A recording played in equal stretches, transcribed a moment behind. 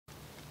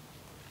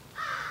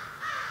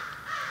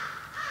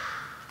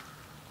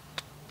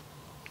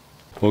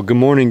Well, good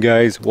morning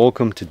guys.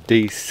 Welcome to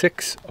day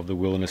 6 of the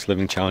Wilderness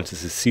Living Challenge.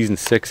 This is season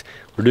 6.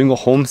 We're doing a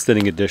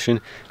homesteading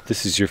edition. If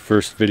this is your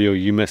first video,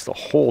 you missed a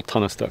whole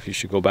ton of stuff. You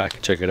should go back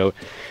and check it out.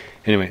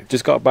 Anyway,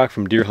 just got back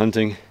from deer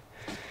hunting.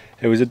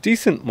 It was a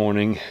decent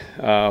morning,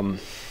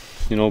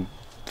 you know,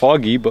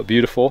 foggy but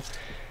beautiful.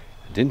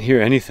 I didn't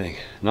hear anything,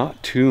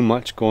 not too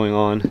much going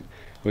on. It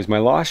was my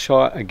last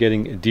shot at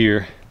getting a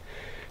deer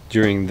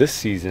during this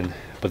season,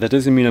 but that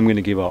doesn't mean I'm going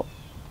to give up.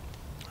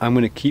 I'm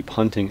going to keep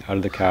hunting out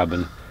of the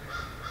cabin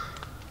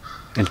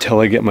until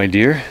I get my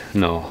deer.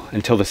 No,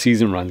 until the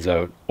season runs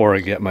out or I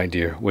get my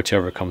deer,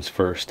 whichever comes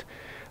first.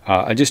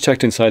 I just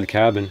checked inside the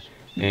cabin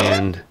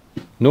and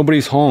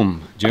nobody's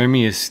home.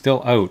 Jeremy is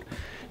still out.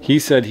 He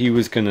said he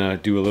was gonna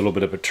do a little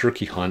bit of a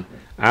turkey hunt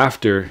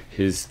after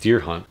his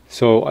deer hunt.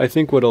 So I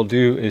think what I'll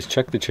do is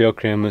check the trail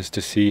cameras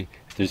to see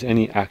if there's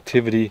any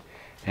activity,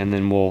 and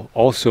then we'll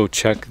also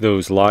check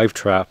those live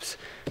traps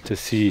to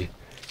see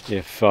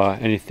if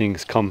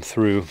anything's come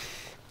through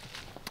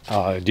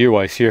deer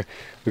wise. Here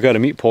we got a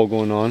meat pole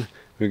going on.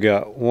 We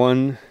got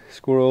 1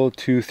 squirrel,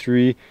 2,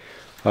 3,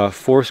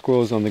 4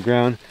 squirrels on the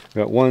ground.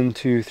 We got 1,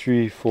 2,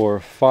 3, 4,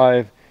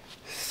 5,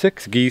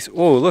 6 geese.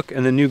 Oh look,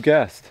 and the new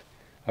guest,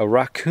 a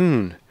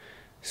raccoon.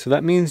 So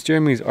that means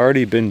Jeremy's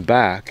already been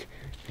back,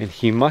 and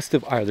he must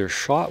have either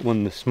shot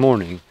one this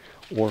morning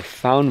or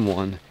found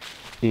one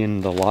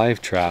in the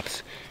live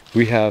traps.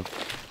 We have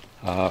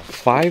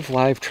 5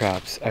 live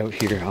traps out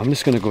here. I'm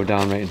just gonna go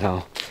down right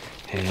now,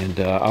 and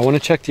I want to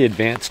check the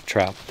advanced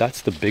trap.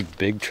 That's the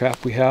big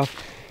trap we have,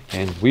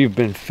 and we've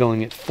been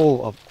filling it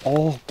full of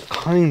all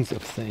kinds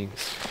of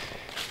things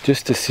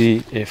just to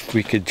see if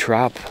we could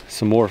trap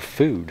some more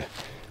food.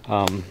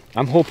 I'm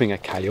hoping a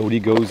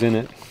coyote goes in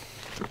it.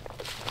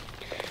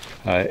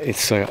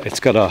 It's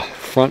got a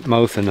front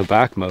mouth and a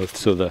back mouth,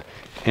 so the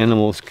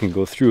animals can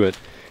go through it,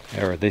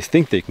 or they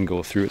think they can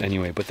go through it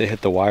anyway, but they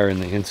hit the wire in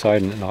the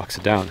inside and it knocks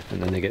it down,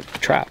 and then they get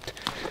trapped.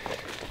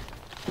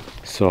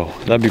 So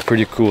that'd be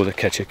pretty cool to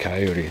catch a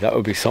coyote. That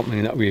would be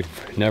something that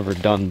we've never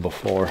done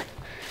before.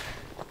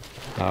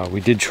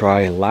 We did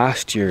try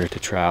last year to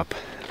trap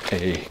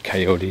a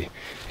coyote,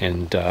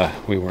 and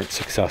we weren't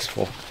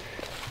successful.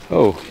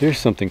 Oh, here's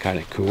something kind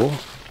of cool.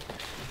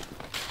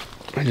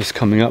 I'm just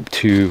coming up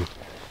to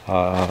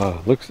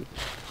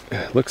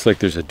looks like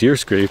there's a deer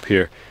scrape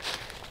here.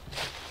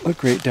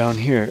 Look right down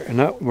here, and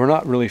we're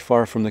not really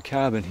far from the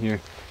cabin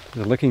here.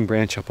 There's a licking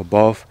branch up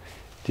above,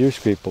 deer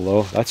scrape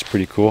below. That's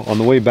pretty cool. On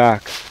the way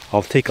back,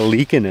 I'll take a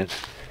leak in it,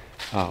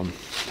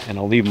 and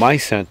I'll leave my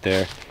scent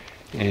there.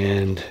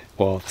 And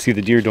well, see,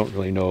 the deer don't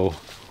really know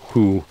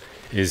who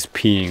is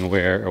peeing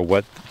where or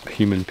what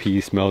human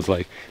pee smells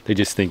like. They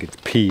just think it's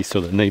pee,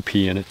 so then they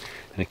pee in it,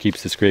 and it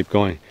keeps the scrape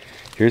going.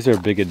 Here's our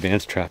big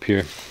advanced trap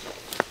here,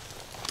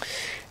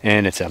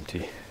 and it's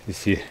empty. You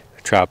see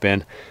a trap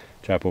in,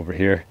 trap over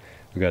here.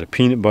 We've got a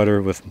peanut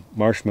butter with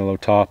marshmallow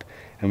top,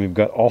 and we've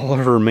got all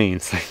our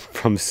remains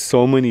from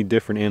so many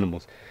different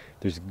animals.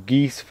 There's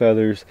geese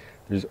feathers,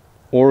 there's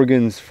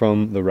organs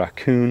from the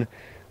raccoon,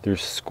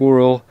 there's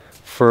squirrel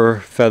fur,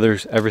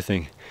 feathers,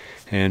 everything.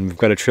 And we've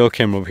got a trail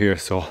camera over here,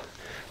 so I'll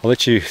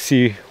let you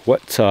see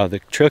what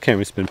the trail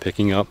camera's been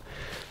picking up.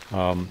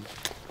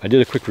 I did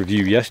a quick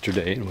review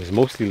yesterday, and it was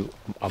mostly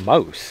a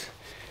mouse.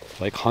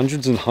 Like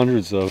hundreds and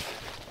hundreds of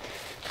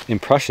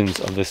impressions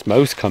of this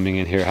mouse coming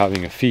in here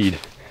having a feed.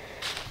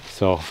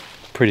 So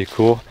pretty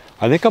cool.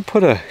 I think I'll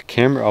put a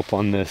camera up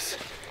on this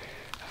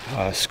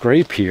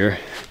scrape here,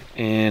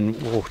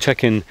 and we'll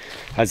check in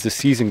as the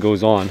season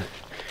goes on.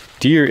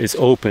 Deer is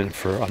open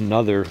for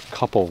another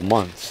couple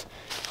months,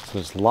 so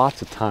there's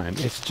lots of time.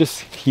 It's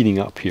just heating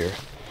up here.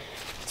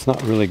 It's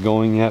not really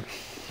going yet.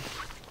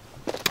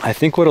 I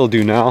think what I'll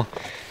do now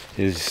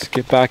is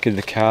get back in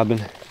the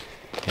cabin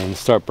and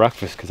start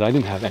breakfast, because I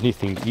didn't have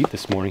anything to eat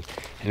this morning,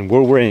 and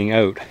we're weighing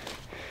out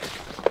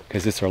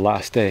because it's our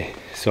last day.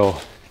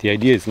 So the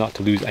idea is not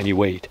to lose any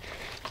weight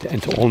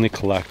and to only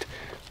collect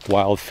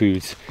wild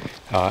foods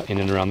in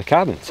and around the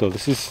cabin. So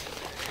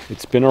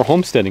it's been our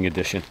homesteading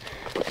edition.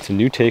 It's a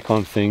new take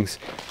on things.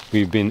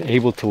 We've been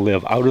able to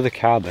live out of the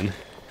cabin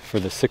for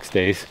the 6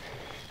 days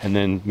and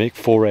then make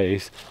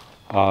forays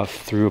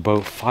through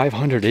about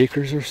 500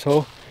 acres or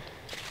so,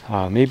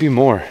 maybe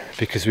more,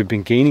 because we've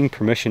been gaining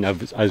permission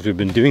as we've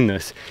been doing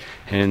this,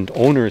 and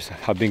owners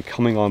have been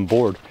coming on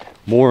board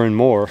more and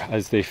more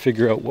as they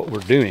figure out what we're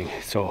doing.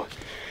 So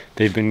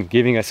they've been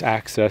giving us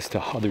access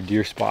to other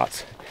deer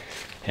spots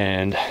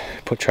and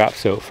put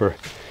traps out for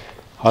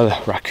other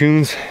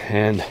raccoons.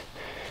 And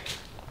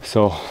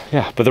so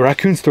yeah, but the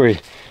raccoon story,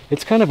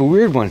 it's kind of a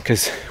weird one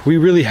because we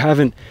really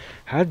haven't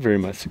had very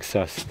much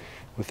success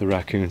with the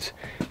raccoons.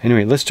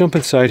 Anyway, let's jump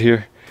inside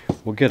here.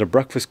 We'll get a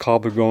breakfast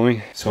cobbler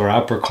going. So our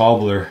apple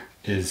cobbler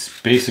is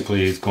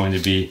going to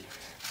be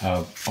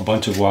a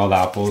bunch of wild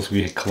apples.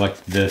 We had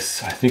collected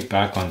this, I think,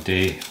 back on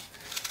day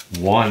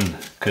 1,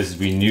 because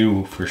we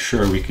knew for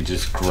sure we could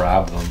just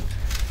grab them.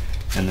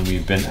 And then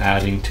we've been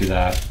adding to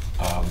that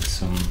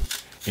some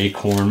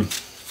acorn.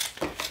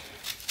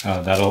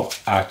 That'll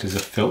act as a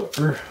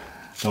filler.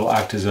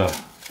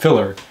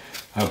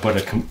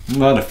 but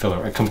not a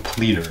filler, a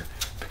completer,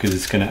 because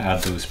it's going to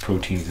add those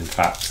proteins and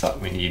fats that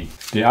we need.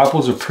 The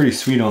apples are pretty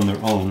sweet on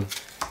their own,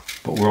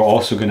 but we're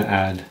also going to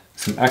add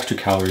some extra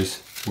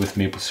calories with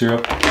maple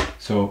syrup.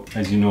 So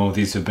as you know,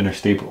 these have been our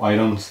staple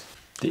items.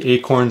 The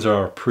acorns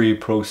are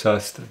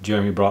pre-processed.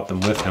 Jeremy brought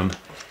them with him.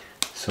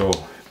 So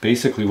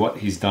basically what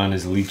he's done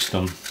is leached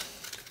them,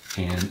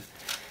 and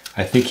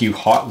I think he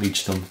hot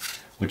leached them,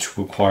 which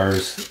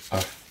requires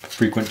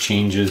frequent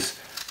changes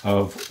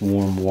of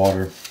warm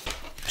water.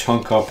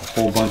 Chunk up a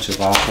whole bunch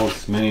of apples,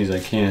 as many as I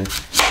can,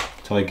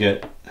 until I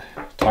get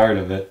tired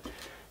of it.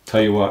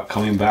 Tell you what,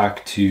 coming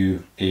back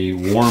to a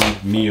warm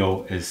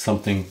meal is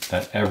something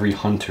that every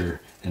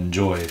hunter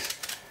enjoys.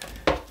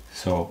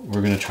 So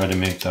we're going to try to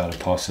make that a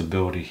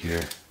possibility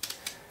here.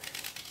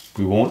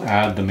 We won't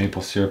add the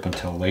maple syrup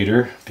until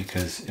later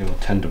because it will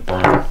tend to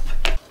burn.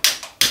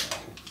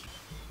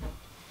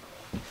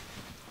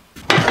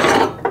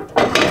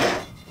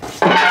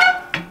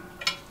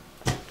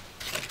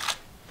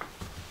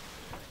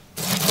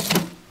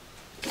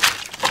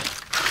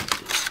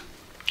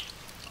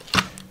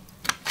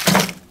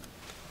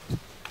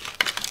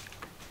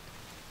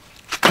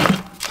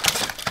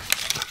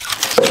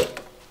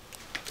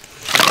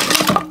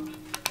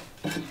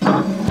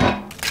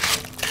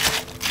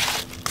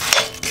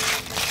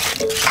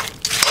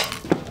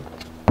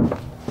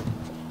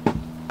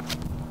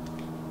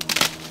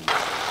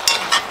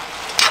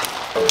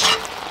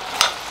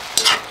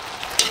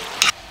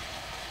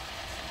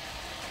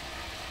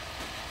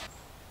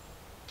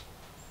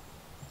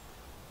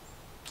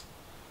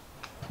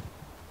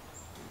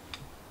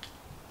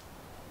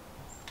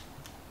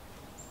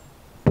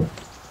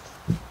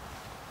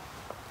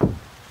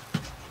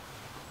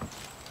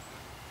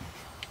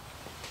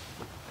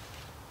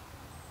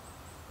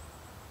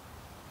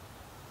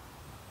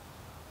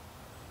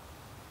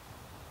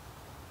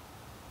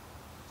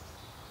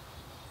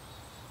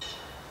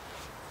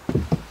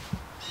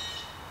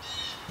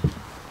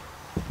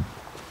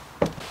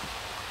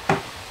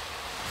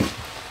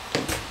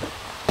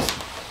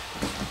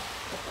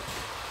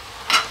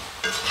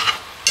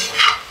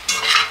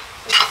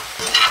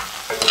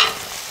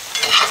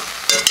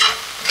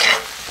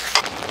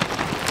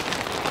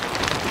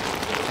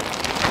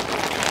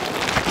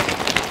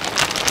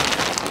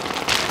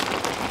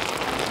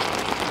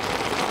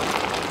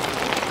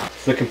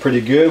 It's looking pretty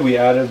good. We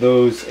added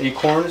those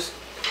acorns.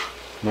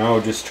 Now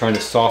we're just trying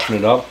to soften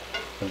it up.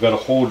 I've got a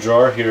whole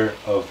jar here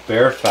of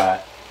bear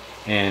fat,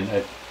 and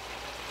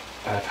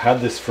I've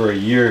had this for a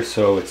year,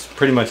 so it's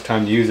pretty much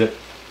time to use it.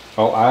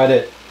 I'll add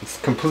it.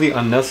 It's completely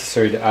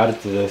unnecessary to add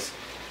it to this,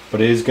 but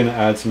it is going to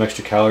add some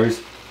extra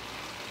calories,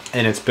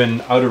 and it's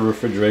been out of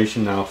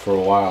refrigeration now for a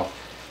while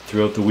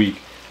throughout the week,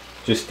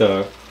 just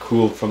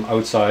cooled from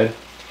outside.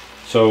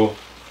 So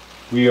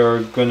we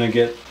are going to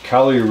get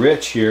calorie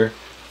rich here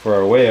for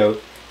our way out,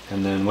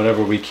 and then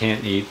whatever we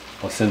can't eat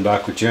I'll send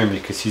back with Jeremy,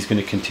 because he's going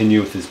to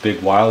continue with his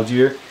big wild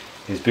year.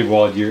 His big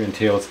wild year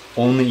entails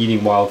only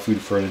eating wild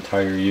food for an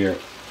entire year.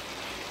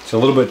 So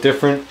a little bit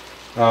different.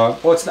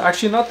 Well, it's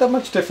actually not that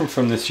much different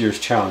from this year's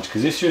challenge,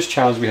 because this year's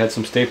challenge we had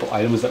some staple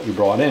items that we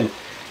brought in,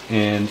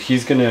 and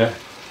he's going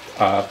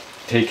to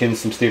take in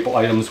some staple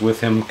items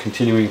with him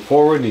continuing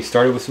forward, and he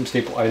started with some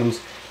staple items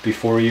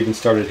before he even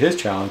started his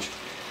challenge.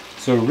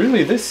 So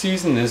really this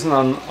season isn't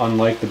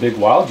unlike the big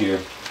wild year.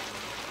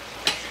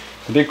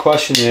 The big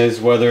question is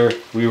whether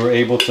we were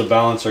able to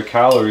balance our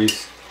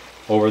calories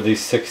over these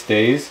 6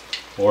 days,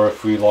 or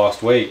if we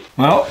lost weight.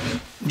 Well,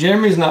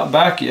 Jeremy's not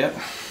back yet,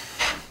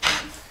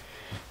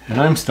 and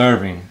I'm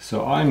starving,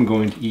 so I'm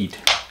going to eat.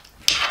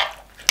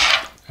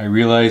 I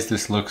realize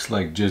this looks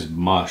like just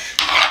mush,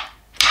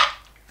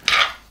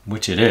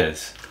 which it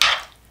is.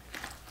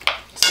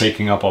 It's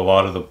taking up a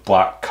lot of the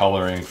black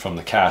coloring from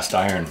the cast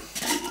iron,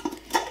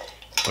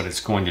 but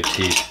it's going to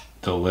taste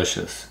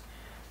delicious.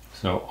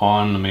 So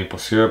on the maple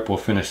syrup, we'll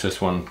finish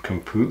this one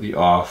completely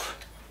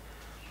off.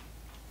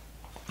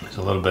 There's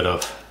a little bit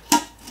of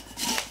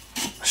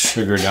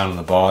sugar down in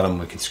the bottom.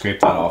 We can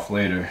scrape that off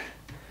later.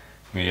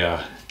 We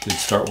did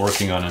start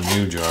working on a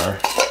new jar.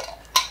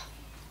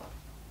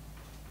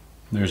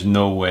 There's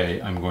no way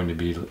I'm going to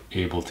be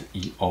able to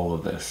eat all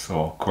of this,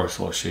 so of course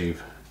I'll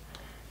shave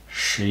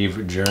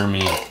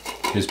Jeremy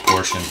his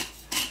portion.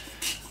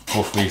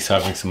 Hopefully he's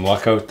having some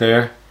luck out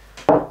there.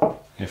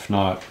 If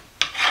not,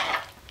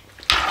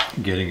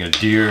 getting a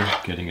deer,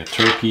 getting a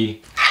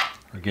turkey,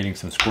 or getting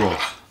some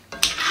squirrels.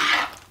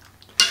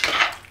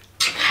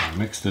 I'll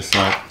mix this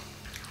up.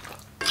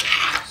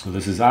 So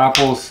this is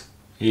apples,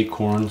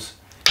 acorns,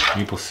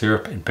 maple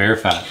syrup, and bear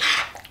fat.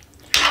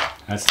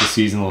 That's the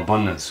seasonal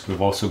abundance.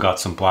 We've also got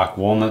some black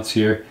walnuts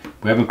here.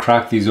 We haven't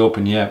cracked these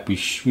open yet.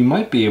 We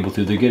might be able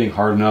to. They're getting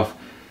hard enough.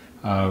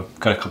 Got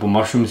a couple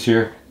mushrooms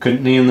here.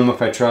 Couldn't name them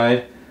if I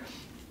tried.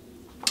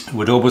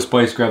 Adobo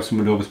spice, grab some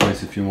adobo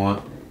spice if you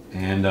want.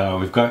 And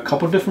we've got a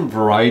couple different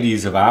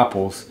varieties of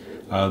apples.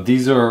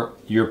 These are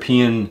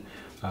European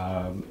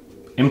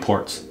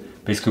imports.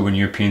 Basically when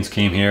Europeans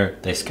came here,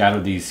 they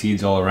scattered these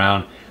seeds all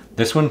around.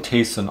 This one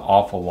tastes an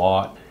awful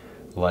lot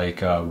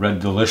like Red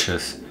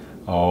Delicious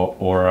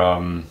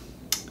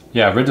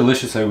yeah, Red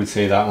Delicious, I would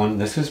say that one.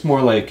 This is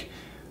more like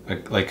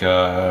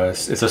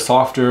it's a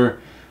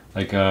softer,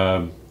 like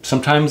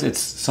sometimes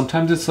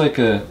it's like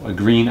a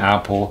green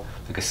apple,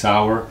 like a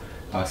sour.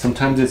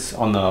 Sometimes it's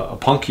on a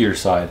punkier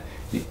side.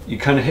 You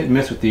kind of hit and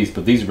miss with these,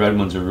 but these red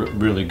ones are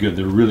really good.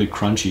 They're really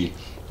crunchy,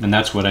 and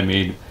that's what I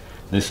made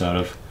this out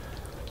of.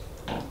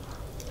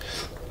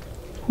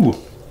 Ooh.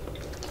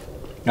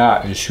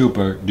 That is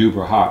super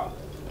duper hot.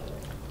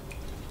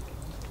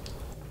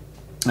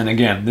 And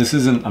again, this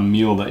isn't a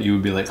meal that you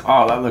would be like,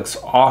 oh, that looks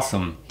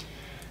awesome.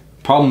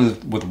 Problem is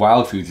with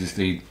wild foods is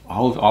they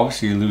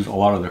obviously lose a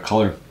lot of their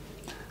color.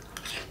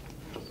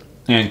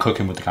 And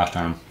cooking with the cast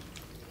iron,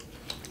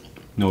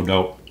 no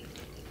doubt.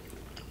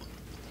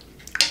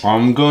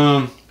 I'm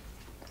gonna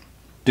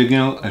dig in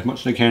as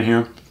much as I can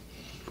here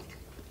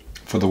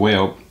for the way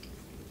out.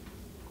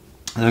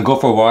 And then go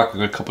for a walk. I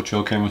got a couple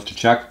trail cameras to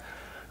check.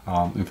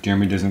 If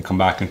Jeremy doesn't come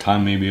back in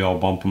time, maybe I'll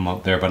bump him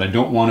up there. But I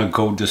don't want to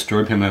go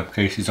disturb him in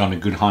case he's on a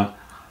good hunt.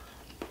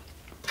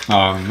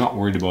 I'm not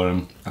worried about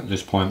him at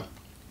this point.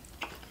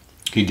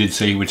 He did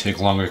say he would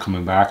take longer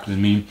coming back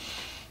than me.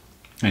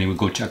 And he would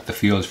go check the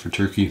fields for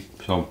turkey.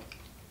 So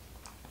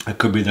it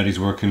could be that he's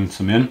working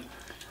some in.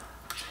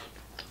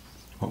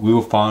 But we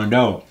will find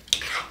out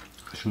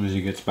as soon as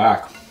he gets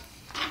back.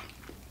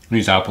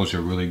 These apples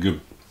are really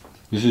good.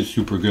 This is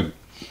super good.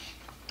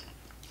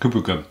 Super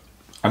good.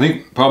 I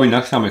think probably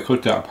next time I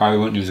cook that, I probably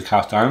wouldn't use a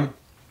cast iron.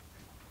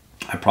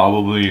 I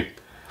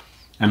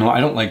know I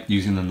don't like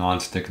using the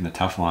non-stick and the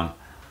Teflon.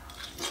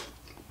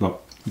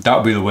 But that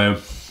would be the way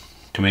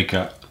to make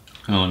it,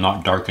 you know,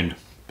 not darkened.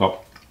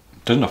 But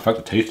it doesn't affect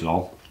the taste at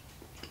all.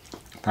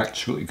 In fact,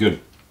 it's really good.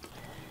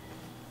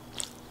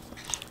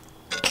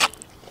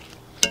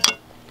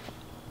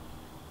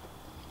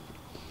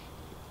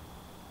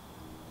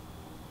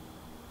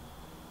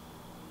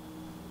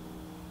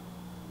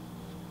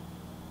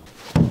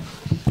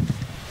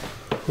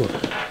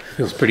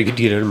 Feels pretty good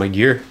to get out of my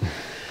gear.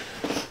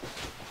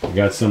 We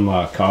got some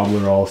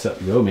cobbler all set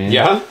to go, man.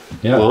 Yeah?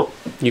 Yeah. Well,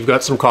 you've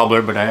got some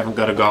cobbler, but I haven't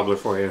got a gobbler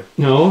for you.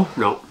 No?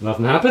 No.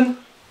 Nothing happened?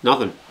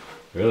 Nothing.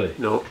 Really?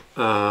 No.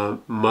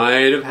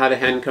 Might have had a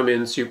hen come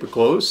in super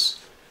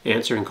close,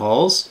 answering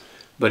calls,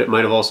 but it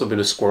might have also been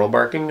a squirrel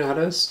barking at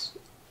us.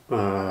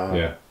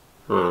 Yeah.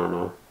 I don't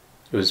know.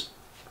 It was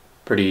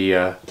pretty...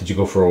 Did you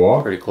go for a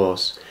walk? Pretty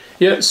close.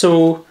 Yeah,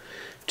 so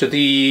to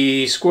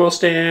the squirrel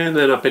stand,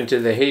 then up into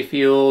the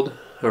hayfield,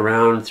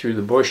 around through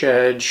the bush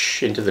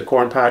edge, into the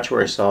corn patch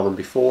where I saw them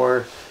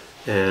before,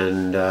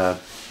 and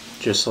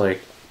just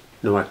like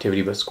no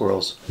activity but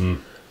squirrels.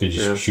 Did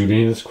you shoot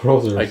any of the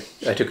squirrels? Or? I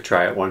took a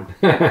try at one.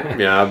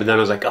 Yeah, but then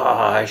I was like,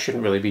 I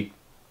shouldn't really be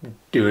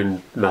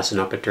messing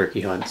up a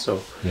turkey hunt.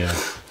 So yeah,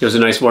 it was a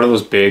nice one of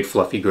those big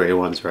fluffy gray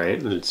ones,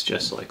 right? And it's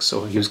just like,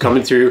 so he was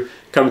coming through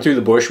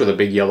the bush with a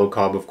big yellow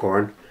cob of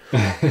corn.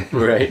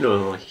 Right?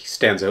 No, he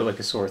stands out like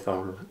a sore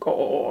thumb. I'm like,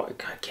 oh, I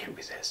can't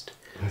resist.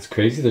 That's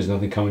crazy. There's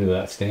nothing coming to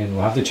that stand.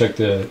 We'll have to check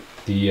the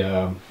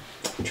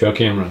trail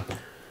camera.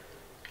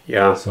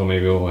 Yeah. So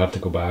maybe we'll have to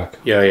go back.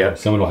 Yeah.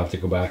 Someone will have to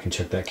go back and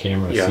check that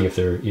camera and see if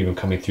they're even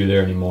coming through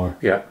there anymore.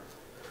 Yeah.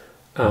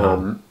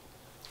 At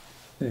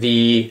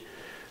the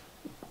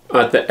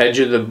edge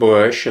of the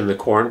bush and the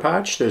corn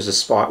patch, there's a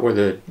spot where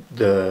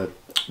the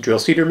drill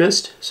seeder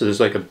missed. So there's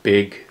like a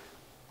big,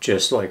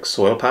 just like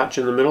soil patch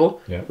in the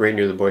middle, right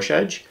near the bush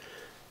edge,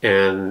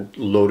 and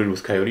loaded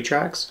with coyote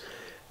tracks,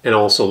 and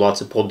also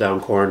lots of pulled down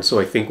corn. So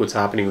I think what's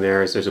happening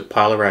there is there's a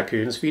pile of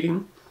raccoons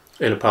feeding,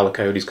 and a pile of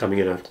coyotes coming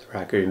in after the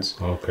raccoons,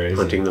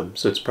 hunting them.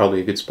 So it's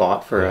probably a good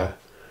spot for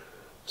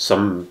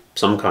some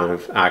kind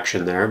of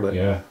action there.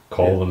 But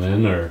call them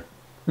in or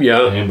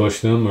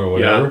ambush them or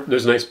whatever. Yeah,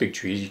 there's nice big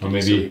trees you can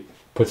maybe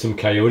put some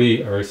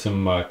coyote or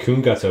some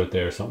coon guts out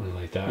there or something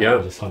like that.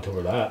 Yeah, just hunt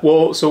over that.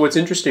 Well, so what's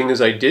interesting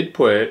is I did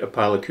put a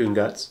pile of coon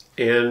guts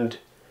and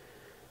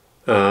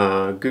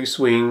goose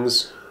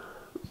wings.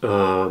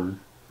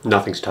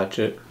 Nothing's touched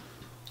it.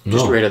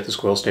 Just right at the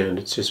squirrel stand.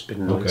 It's just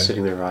been like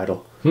sitting there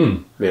idle.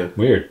 Yeah.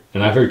 Weird.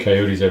 And I've heard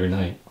coyotes every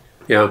night.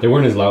 Yeah. They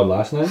weren't as loud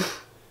last night,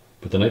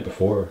 but the night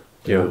before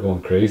they were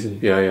going crazy.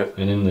 Yeah.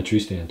 And in the tree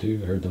stand too,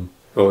 I heard them.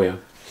 Oh yeah.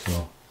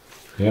 So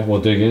yeah,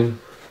 we'll dig in.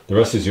 The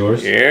rest is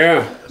yours.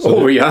 Yeah.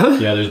 So yeah,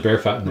 there's bear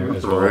fat in there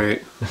as well.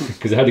 Right.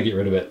 Because I had to get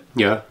rid of it.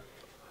 Yeah.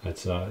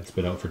 It's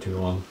been out for too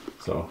long,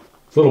 so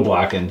it's a little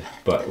blackened,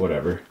 but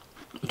whatever.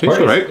 It tastes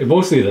all right.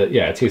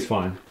 It tastes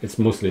fine. It's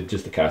mostly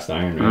just the cast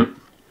iron, right?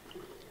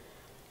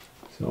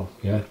 So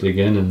yeah, dig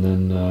in, and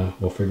then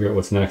we'll figure out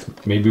what's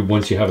next. Maybe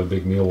once you have a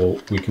big meal,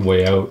 we can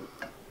weigh out,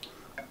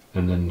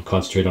 and then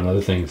concentrate on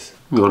other things.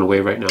 You want to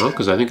weigh right now?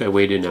 Because I think I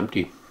weighed in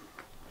empty.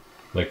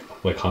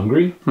 Like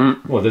hungry?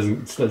 Well,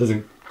 it's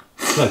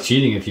not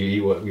cheating if you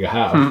eat what you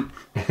have.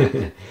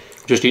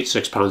 Just eat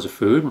 6 pounds of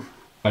food.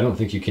 I don't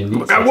think you can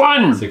eat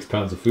 6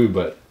 pounds of food,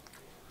 but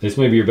this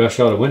may be your best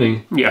shot of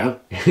winning. Yeah.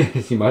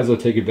 You might as well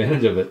take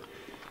advantage of it.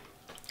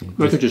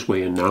 I could just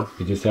weigh in now.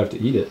 You just have to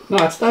eat it. No,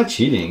 it's not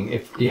cheating.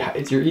 If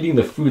you're eating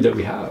the food that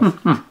we have.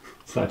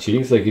 It's not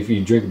cheating. It's like if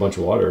you drink a bunch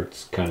of water,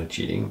 it's kind of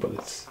cheating, but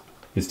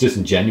it's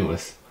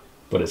disingenuous.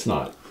 but it's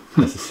not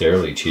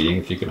necessarily cheating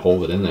if you can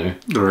hold it in there.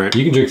 All right.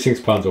 You can drink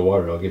 6 pounds of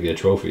water. I'll give you a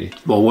trophy.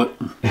 Well, what?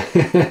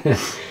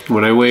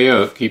 When I weigh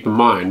out, keep in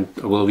mind,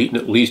 I will have eaten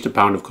at least a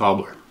pound of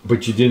cobbler.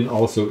 But you didn't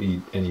also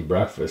eat any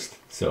breakfast,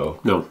 so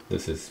no.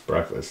 This is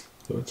breakfast.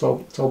 So it's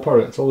all part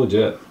of it. It's all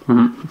legit.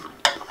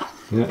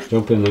 Mm-hmm. Yeah,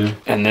 jump in there.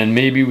 And then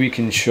maybe we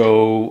can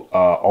show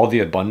all the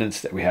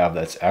abundance that we have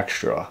that's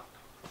extra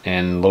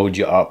and load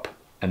you up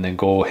and then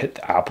go hit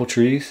the apple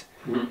trees,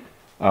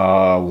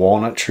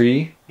 walnut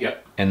tree.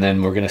 Yep. And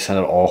then we're going to send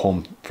it all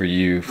home for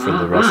you for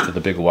the rest of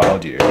the big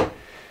wild year.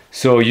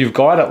 So you've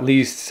got at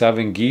least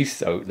 7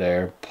 geese out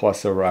there,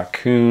 plus a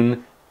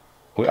raccoon.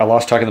 I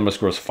lost track of the number of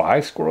squirrels.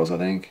 5 squirrels, I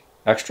think.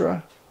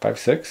 Extra? 5,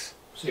 6?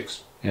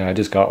 6. Yeah, I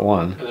just got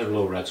one. And then a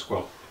little red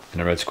squirrel.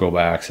 And a red squirrel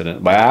by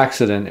accident. By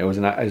accident, it was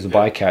a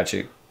bycatch.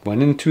 It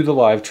went into the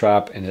live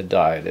trap and it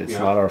died. It's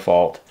not our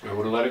fault. I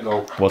would have let it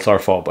go. Well, it's our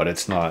fault, but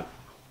it's not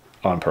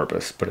on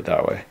purpose. Put it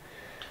that way.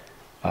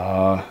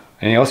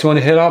 Anything else you want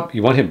to hit up?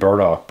 You want to hit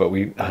burdock, but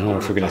I don't know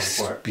if we're going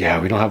to...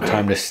 Yeah, we don't have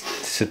time to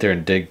sit there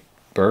and dig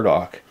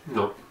burdock.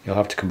 No. You'll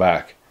have to come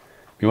back.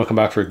 You want to come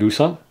back for a goose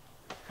hunt?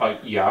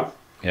 Yeah.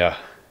 Yeah.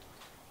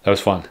 That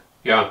was fun.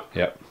 Yeah.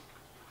 Yep.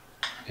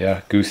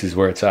 Yeah, goose is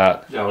where it's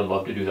at. Yeah, I would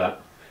love to do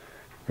that.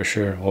 For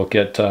sure. We'll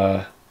get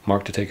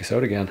Mark to take us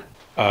out again.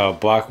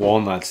 Black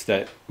walnuts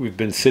that we've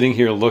been sitting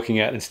here looking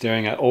at and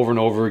staring at over and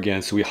over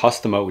again. So we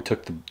husked them out. We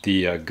took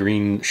the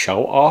green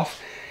shell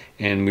off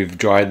and we've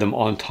dried them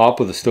on top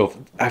of the stove.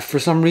 For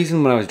some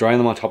reason, when I was drying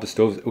them on top of the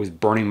stove, it was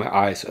burning my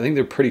eyes. I think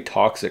they're pretty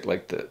toxic,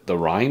 like the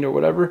rind or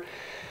whatever.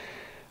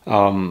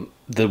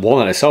 The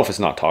walnut itself is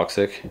not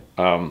toxic.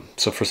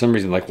 So for some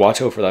reason, like, watch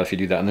out for that if you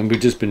do that. And then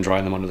we've just been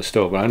drying them under the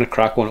stove. But I'm gonna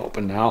crack one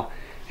open now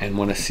and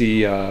want to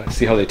see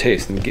how they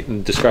taste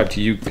and describe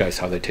to you guys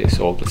how they taste.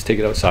 So let's take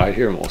it outside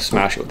here and we'll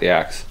smash it with the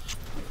axe.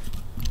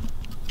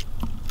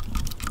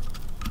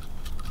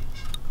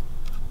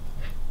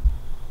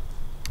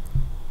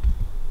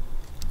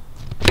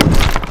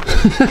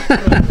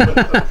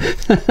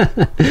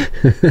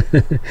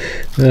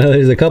 Well,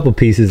 there's a couple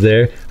pieces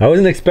there. I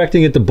wasn't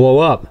expecting it to blow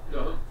up.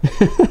 No.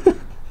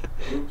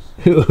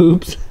 Oops.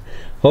 Oops.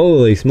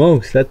 Holy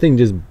smokes, that thing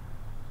just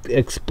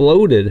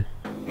exploded.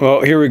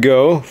 Well, here we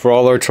go. For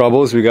all our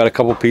troubles, we got a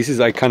couple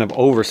pieces. I kind of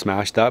over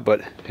smashed that,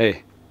 but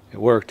hey, it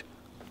worked.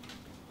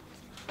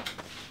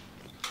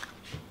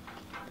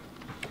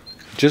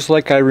 Just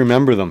like I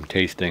remember them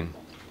tasting.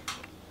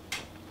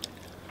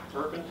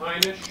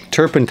 Turpentine-ish?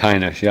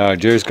 Turpentine-ish, yeah,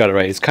 Jerry's got it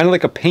right. It's kind of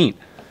like a paint.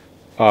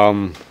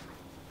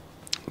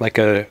 Like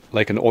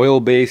an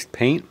oil-based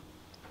paint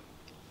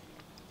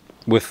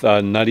with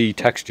a nutty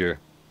texture.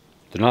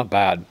 They're not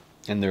bad,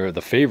 and they're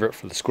the favorite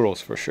for the squirrels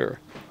for sure.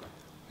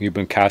 We've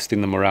been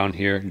casting them around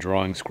here,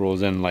 drawing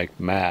squirrels in like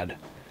mad.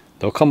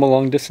 They'll come a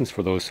long distance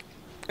for those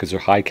because they're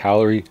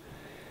high-calorie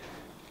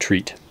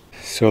treat.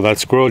 So that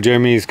squirrel,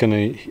 Jeremy is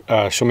going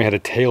to show me how to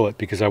tail it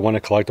because I want to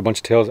collect a bunch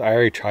of tails. I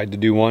already tried to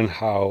do one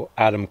how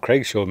Adam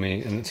Craig showed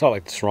me, and it's not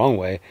like the wrong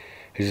way.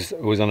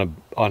 It was on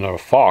a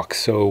fox,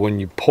 so when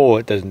you pull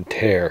it doesn't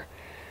tear.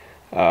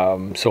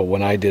 So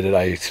when I did it,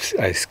 I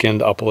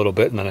skinned up a little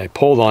bit and then I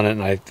pulled on it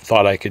and I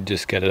thought I could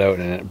just get it out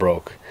and it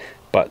broke.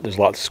 But there's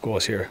lots of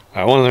squirrels here.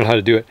 I want to learn how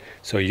to do it,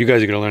 so you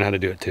guys are going to learn how to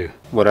do it too.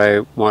 What I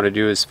want to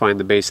do is find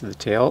the base of the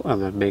tail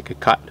and then make a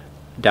cut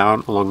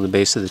down along the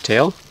base of the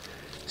tail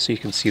so you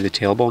can see the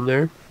tailbone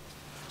there.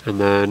 And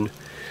then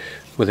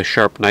with a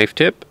sharp knife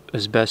tip,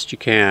 as best you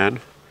can,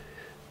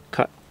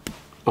 cut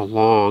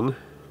along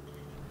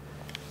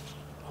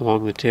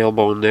the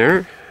tailbone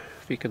there.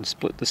 If you can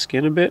split the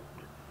skin a bit.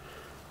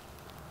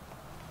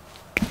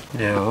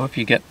 Now, if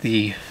you get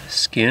the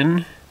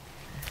skin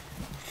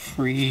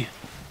free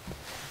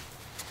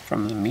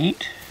from the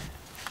meat,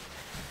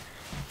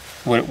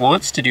 what it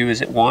wants to do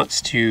is it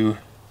wants to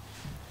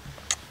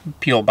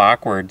peel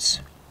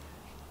backwards,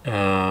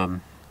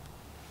 and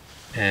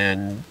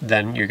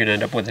then you're going to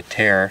end up with a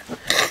tear.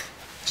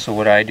 So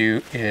what I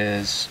do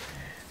is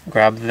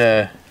grab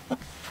the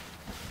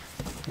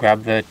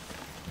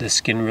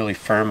skin really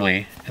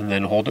firmly and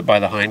then hold it by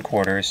the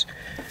hindquarters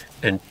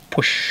and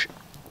push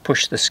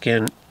the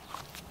skin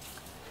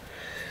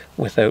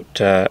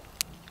without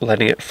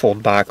letting it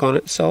fold back on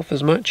itself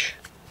as much.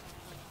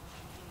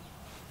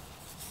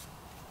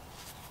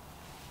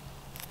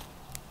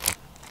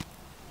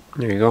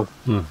 There you go.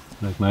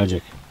 Like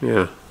magic.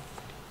 Yeah.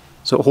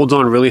 So it holds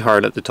on really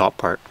hard at the top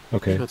part.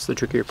 Okay. That's the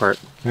trickier part.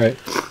 All right.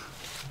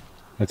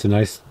 That's a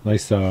nice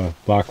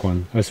black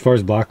one. As far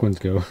as black ones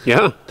go.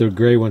 Yeah. The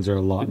gray ones are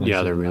a lot nicer.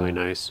 Yeah, they're really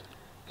nice.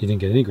 You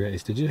didn't get any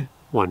grays, did you?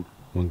 One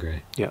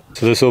gray. Yeah.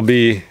 So this will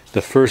be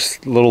the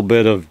first little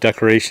bit of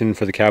decoration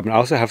for the cabin. I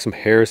also have some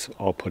hairs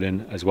I'll put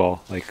in as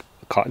well, like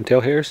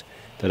cottontail hairs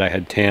that I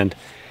had tanned.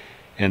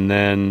 And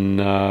then,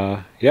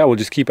 yeah, we'll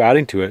just keep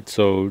adding to it.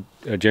 So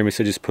Jeremy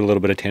said just put a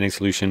little bit of tanning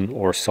solution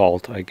or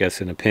salt, I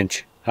guess, in a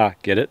pinch.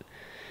 Get it?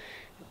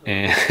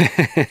 And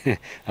that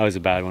was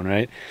a bad one,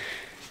 right?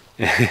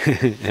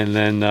 And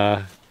then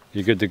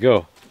you're good to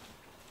go.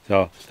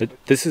 So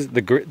this is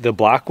the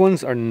black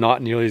ones are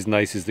not nearly as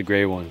nice as the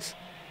gray ones.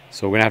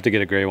 So we're gonna have to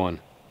get a gray one.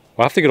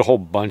 We'll have to get a whole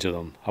bunch of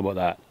them. How about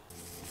that?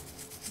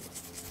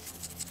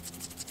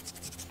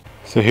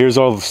 So here's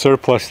all the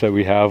surplus that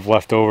we have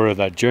left over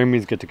that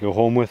Jeremy's get to go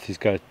home with. He's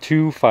got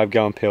 2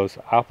 5-gallon pails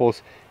of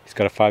apples. He's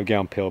got a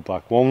 5-gallon pail of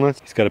black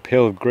walnuts. He's got a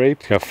pail of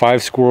grapes. He's got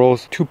 5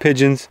 squirrels, 2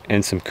 pigeons,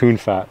 and some coon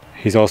fat.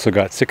 He's also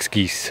got 6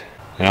 geese.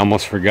 I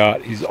almost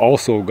forgot, he's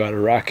also got a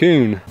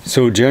raccoon.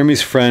 So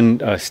Jeremy's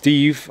friend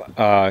Steve,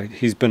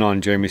 he's been on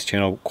Jeremy's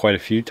channel quite a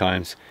few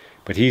times,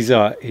 but he's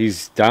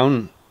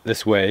down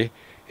this way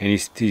and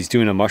he's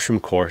doing a mushroom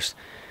course.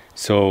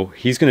 So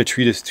he's gonna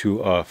treat us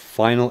to a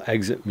final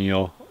exit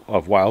meal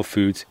of wild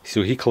foods.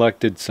 So he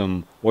collected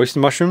some oyster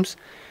mushrooms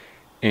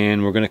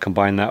and we're gonna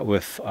combine that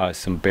with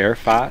some bear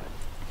fat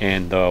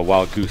and the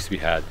wild goose we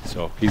had.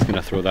 So he's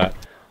gonna throw that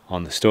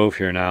on the stove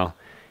here now,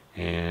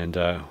 and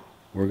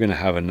we're gonna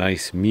have a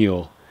nice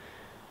meal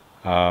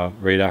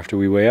right after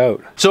we weigh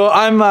out. So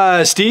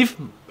I'm Steve,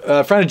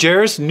 a friend of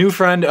Jared's, new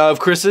friend of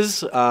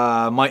Chris's.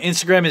 My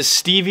Instagram is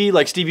Stevie,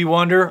 like Stevie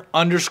Wonder,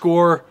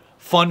 _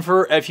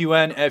 Funfur,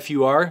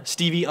 F-U-N-F-U-R,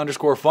 Stevie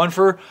 _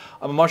 Funfur.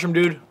 I'm a mushroom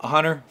dude, a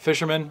hunter,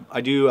 fisherman.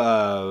 I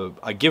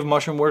give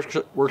mushroom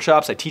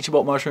workshops. I teach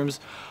about mushrooms.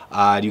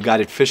 I do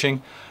guided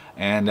fishing.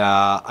 And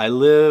I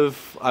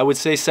live, I would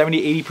say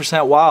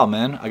 70–80% wild,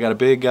 man. I got a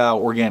big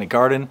organic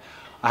garden.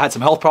 I had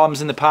some health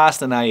problems in the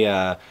past, and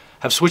I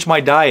have switched my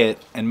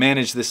diet and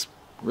managed this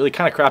really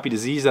kind of crappy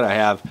disease that I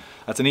have.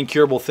 That's an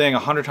incurable thing,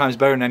 100 times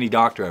better than any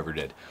doctor ever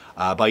did,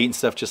 by eating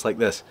stuff just like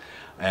this.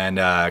 And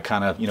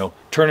kind of, you know,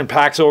 turning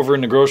packs over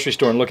in the grocery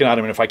store and looking at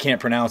them, and if I can't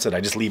pronounce it, I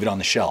just leave it on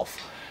the shelf.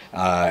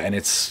 And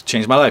it's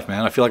changed my life,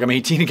 man. I feel like I'm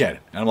 18 again,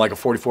 and I'm like a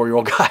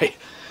 44-year-old guy.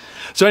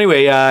 So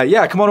anyway,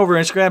 yeah, come on over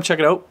to Instagram, check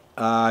it out.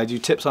 I do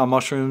tips on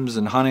mushrooms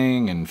and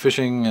hunting and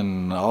fishing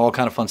and all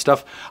kind of fun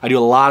stuff. I do a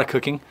lot of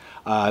cooking.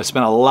 I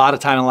spent a lot of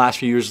time in the last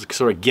few years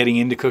sort of getting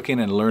into cooking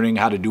and learning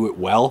how to do it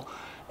well.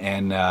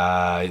 And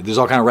there's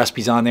all kind of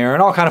recipes on there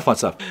and all kind of fun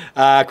stuff.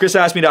 Chris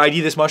asked me to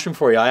ID this mushroom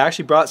for you. I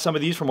actually brought some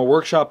of these from a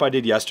workshop I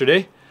did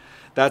yesterday.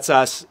 That's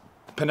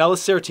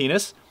Pinellus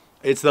serratinus.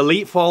 It's the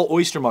late fall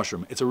oyster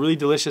mushroom. It's a really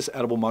delicious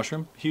edible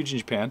mushroom, huge in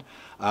Japan.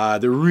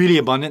 They're really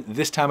abundant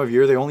this time of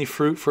year. They only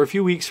fruit for a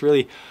few weeks,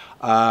 really,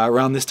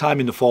 around this time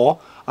in the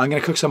fall. I'm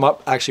gonna cook some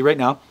up actually right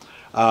now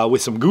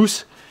with some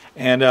goose.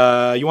 And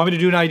you want me to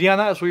do an ID on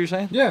that? That's what you're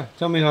saying? Yeah,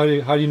 tell me how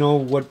do you know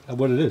what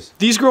it is?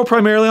 These grow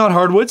primarily on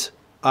hardwoods.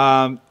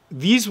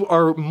 These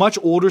are much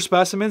older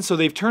specimens, so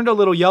they've turned a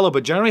little yellow,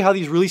 but generally how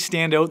these really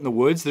stand out in the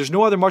woods, there's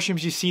no other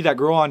mushrooms you see that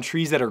grow on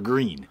trees that are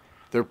green.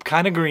 They're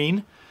kind of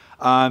green.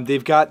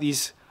 They've got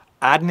these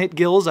adnate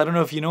gills. I don't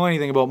know if you know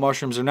anything about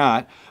mushrooms or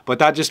not, but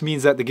that just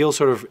means that the gill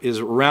sort of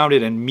is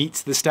rounded and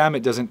meets the stem.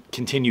 It doesn't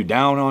continue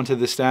down onto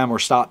the stem or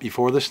stop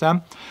before the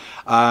stem.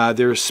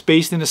 They're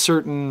spaced in a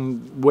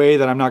certain way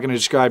that I'm not going to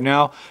describe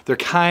now. They're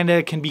kind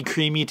of can be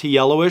creamy to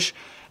yellowish,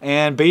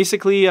 and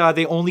basically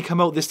they only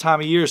come out this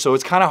time of year, so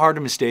it's kind of hard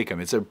to mistake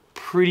them. It's a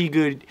pretty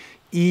good,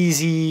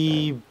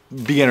 easy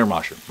beginner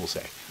mushroom, we'll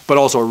say, but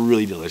also a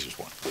really delicious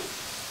one.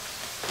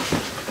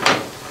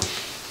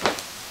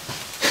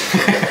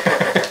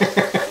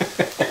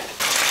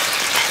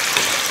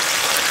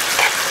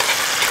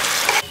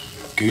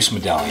 Goose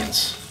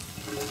medallions.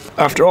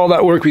 After all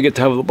that work, we get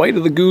to have a bite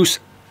of the goose.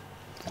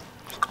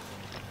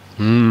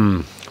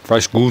 Mmm,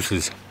 fresh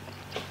gooses.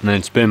 And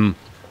it's been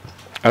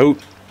out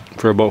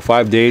for about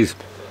 5 days.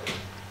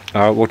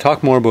 We'll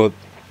talk more about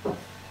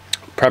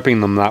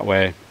prepping them that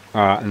way in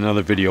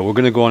another video. We're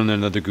gonna go on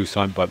another goose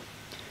hunt, but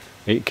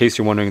in case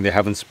you're wondering, they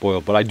haven't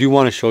spoiled. But I do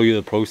want to show you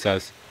the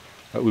process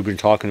that we've been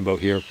talking about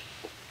here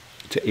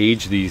to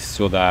age these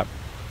so that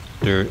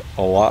they're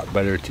a lot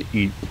better to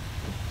eat.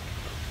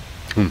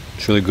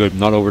 It's really good,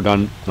 not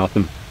overdone,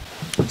 nothing.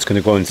 I'm just gonna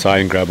go inside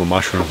and grab a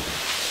mushroom.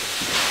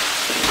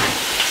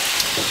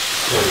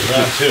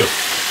 That too.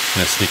 I'm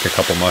gonna sneak a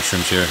couple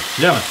mushrooms here.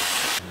 Yeah, man.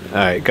 All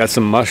right, got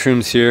some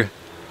mushrooms here.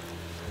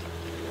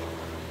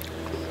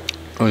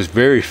 It was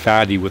very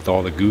fatty with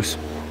all the goose,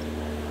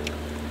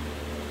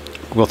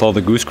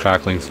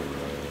 cracklings.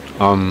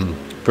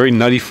 Very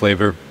nutty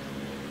flavor.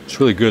 It's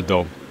really good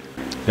though.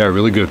 Yeah,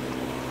 really good.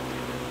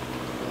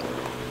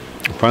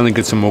 Finally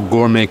get some more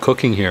gourmet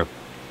cooking here.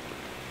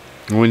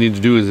 All we need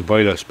to do is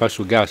invite a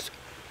special guest.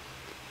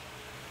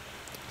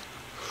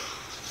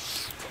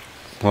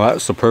 Well,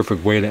 that's the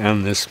perfect way to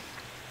end this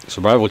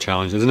survival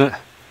challenge, isn't it?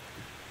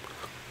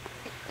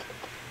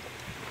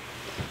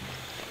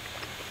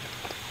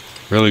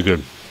 Really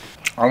good.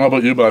 I don't know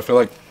about you, but I feel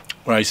like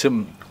when I sip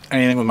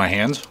anything with my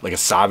hands, like a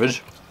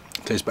savage,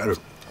 it tastes better.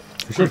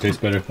 For sure it tastes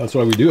better. That's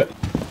why we do it.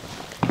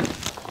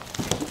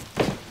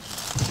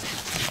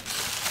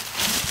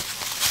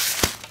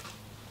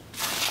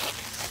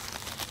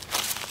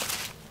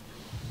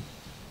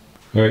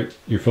 All right,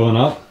 you're filling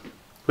up?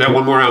 We have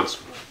 1 more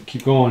ounce.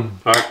 Keep going.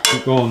 All right.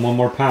 Keep going, 1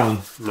 more pound.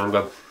 I'm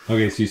good.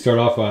 Okay, so you start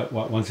off at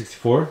what,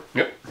 164?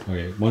 Yep.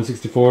 Okay,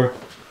 164.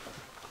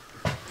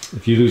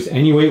 If you lose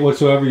any weight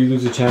whatsoever, you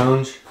lose a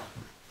challenge.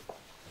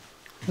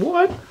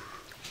 What?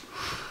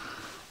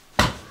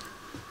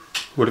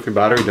 What if your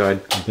battery died?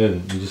 It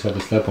didn't. You just had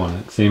to step on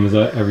it. Same as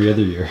every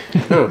other year.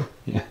 Oh.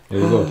 Yeah, there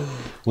we go.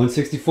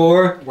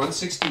 164.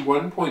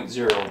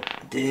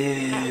 161.0.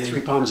 Dude.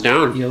 3 pounds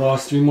down. You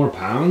lost 3 more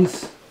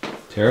pounds?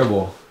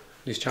 Terrible.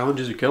 These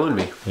challenges are killing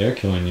me. They're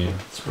killing you.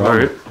 It's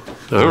Alright.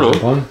 I don't know.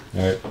 Fun?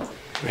 Alright.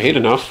 I ate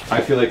enough.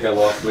 I feel like I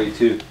lost weight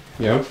too.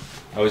 Yeah.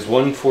 I was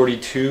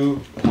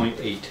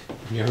 142.8.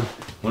 Yeah.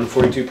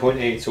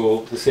 142.8, so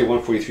let's say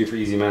 143 for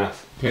easy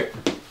math. Okay.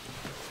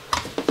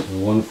 So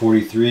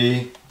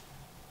 143.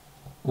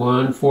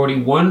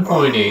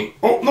 141.8.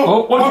 Oh no!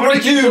 Oh,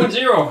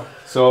 142.0.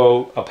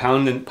 So a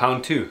pound and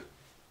pound 2.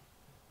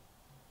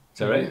 Is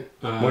that right?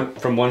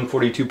 From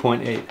 142.8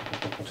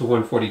 to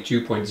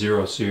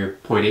 142.0, so you're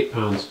 0.8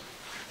 pounds.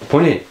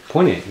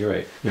 0.8, you're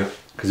right. Yeah.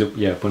 Because it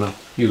went up.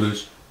 You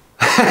lose.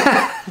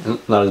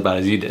 Not as bad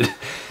as you did.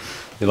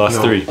 You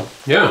lost 3.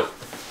 Yeah.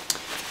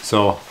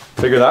 So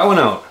figure that one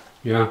out.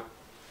 Yeah.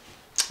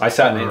 I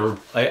sat and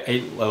I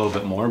ate a little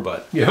bit more,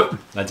 but yeah,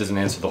 that doesn't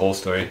answer the whole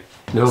story.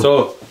 No.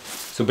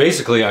 So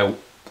basically, I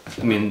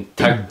mean,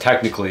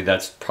 technically,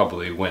 that's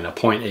probably when a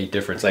 0.8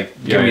 difference. Like,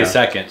 give me a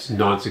second. It's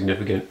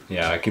non-significant.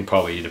 Yeah, I can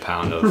probably eat a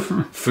pound of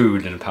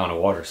food and a pound of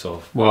water.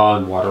 So. Well,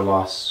 and water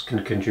loss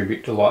can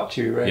contribute to a lot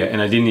too, right? Yeah,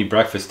 and I didn't eat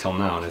breakfast till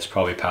now, and it's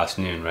probably past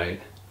noon, right?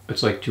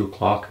 It's like 2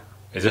 o'clock.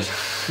 Is it?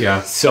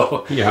 Yeah.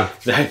 So. Yeah.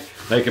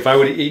 Like if I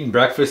would have eaten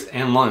breakfast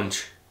and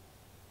lunch.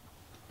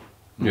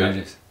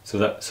 Yeah. So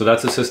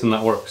that's a system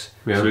that works.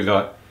 Yeah. So we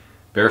got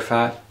bear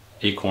fat,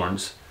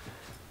 acorns.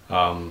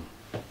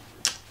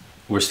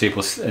 We're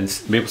staples and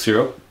maple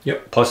syrup.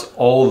 Yep. Plus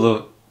all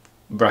the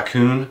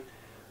raccoon,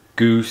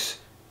 goose,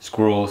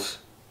 squirrels.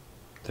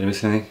 Did I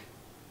miss anything?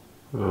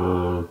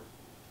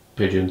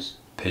 Pigeons.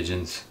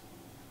 Pigeons.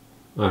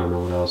 I don't know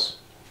what else.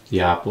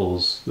 The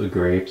apples, the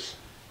grapes.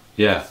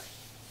 Yeah.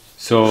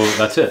 So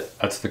that's it.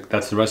 That's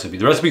the recipe.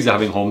 The recipe is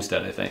having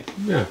homestead, I think.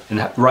 Yeah. And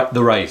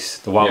the rice,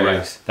 the wild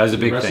rice. That's a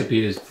big thing. The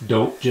recipe is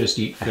don't just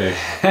eat fish.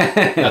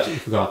 That's what you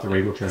forgot, the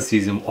rainbow trout.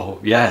 Season. Oh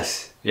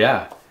yes.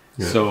 Yeah.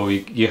 So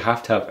you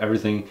have to have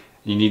everything.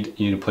 You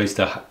need a place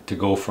to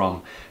go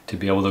from to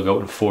be able to go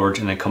out and forage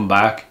and then come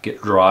back,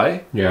 get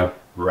dry,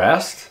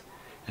 rest,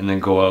 and then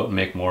go out and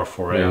make more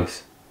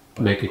forays.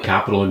 Yeah. Make a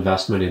capital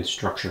investment in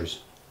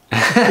structures.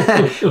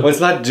 Well, it's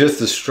not just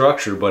the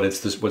structure, but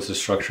it's what the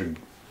structure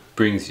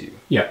brings you.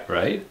 Yeah.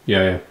 Right?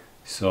 Yeah.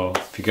 So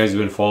if you guys have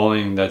been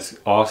following, that's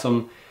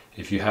awesome.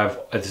 If you have,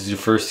 this is your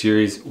first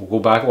series, go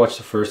back and watch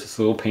the first. It's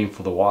a little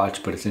painful to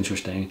watch, but it's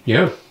interesting.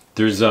 Yeah.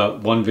 There's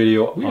one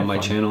video on my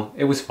channel.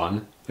 It was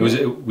fun.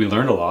 We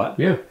learned a lot.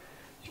 Yeah.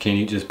 You can't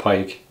eat just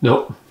pike.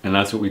 Nope. And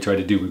that's what we tried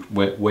to do. We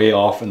went way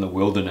off in the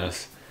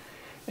wilderness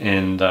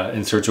and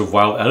in search of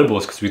wild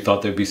edibles because we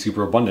thought they'd be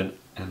super abundant.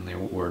 And they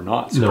were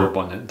not super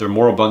abundant. They're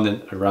more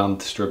abundant around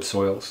disturbed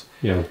soils.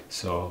 Yeah.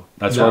 So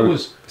that's why we're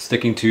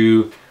sticking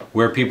to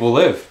where people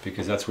live,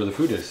 because that's where the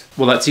food is.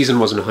 Well, that season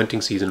wasn't a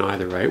hunting season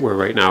either, right? Where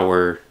right now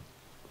we're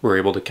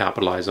able to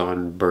capitalize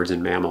on birds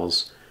and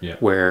mammals. Yeah.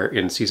 Where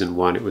in season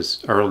 1 it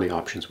was our only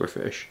options were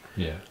fish.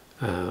 Yeah.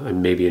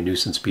 And maybe a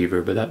nuisance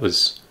beaver, but that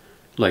was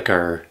like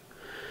our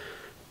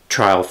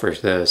trial for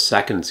the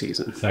second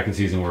season. Second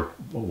season worked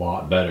a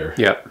lot better.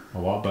 Yeah. A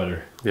lot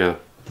better. Yeah.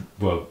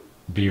 Well,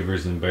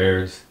 beavers and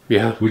bears.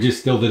 Yeah. We just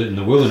still did it in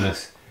the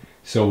wilderness.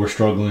 So we're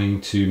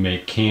struggling to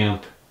make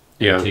camp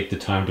and take the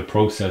time to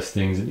process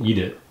things and eat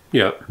it.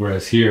 Yeah.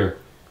 Whereas here,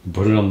 you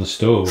put it on the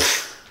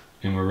stove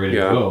and we're ready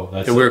to go.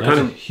 That's kind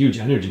of huge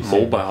energy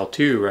mobile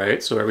too,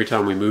 right? So every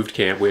time we moved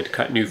camp, we had to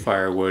cut new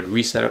firewood,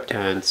 reset up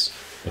tents,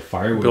 the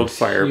firewood, build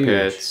fire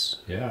pits.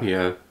 Yeah.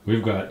 Yeah.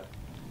 We've got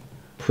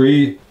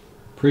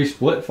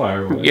pre-split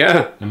firewood.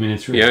 Yeah. I mean,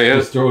 it's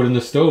just throw it in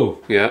the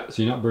stove. Yeah.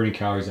 So you're not burning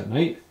calories at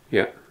night.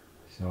 Yeah.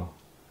 So.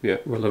 Yeah,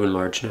 we're living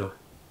large now.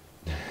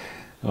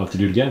 I'll have to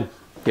do it again.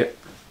 Yeah.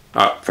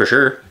 For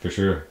sure. For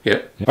sure.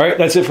 Yeah. All right,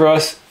 that's it for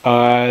us.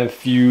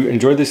 If you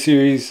enjoyed this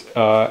series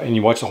and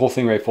you watched the whole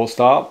thing right full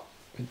stop,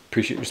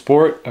 appreciate your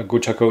support. Go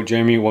check out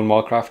Jeremy, One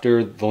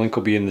Wildcrafter. The link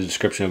will be in the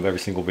description of every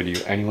single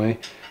video anyway,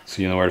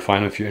 so you know where to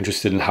find him if you're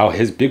interested in how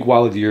his big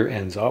wild year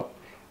ends up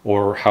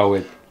or how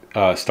it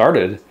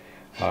started.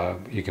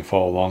 You can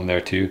follow along there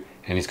too.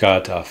 And he's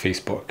got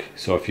Facebook,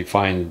 so if you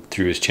find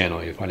through his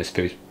channel, you'll find his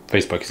Facebook.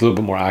 He's a little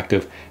bit more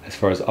active as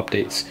far as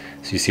updates,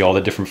 so you see all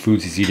the different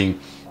foods he's eating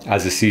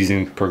as the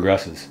season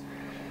progresses.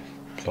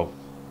 So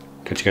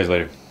catch you guys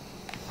later.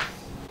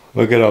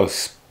 Look at how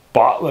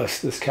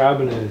spotless this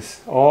cabin is.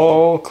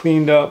 All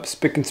cleaned up,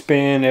 spick and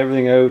span,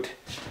 everything out.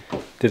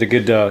 Did a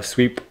good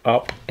sweep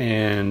up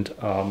and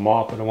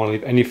mop. I don't want to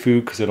leave any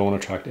food because I don't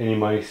want to attract any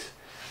mice.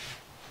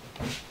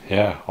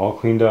 Yeah, all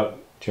cleaned up.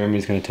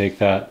 Jeremy's going to take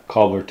that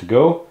cobbler to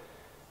go,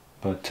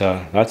 but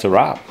that's a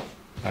wrap.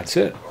 That's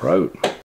it. We're out.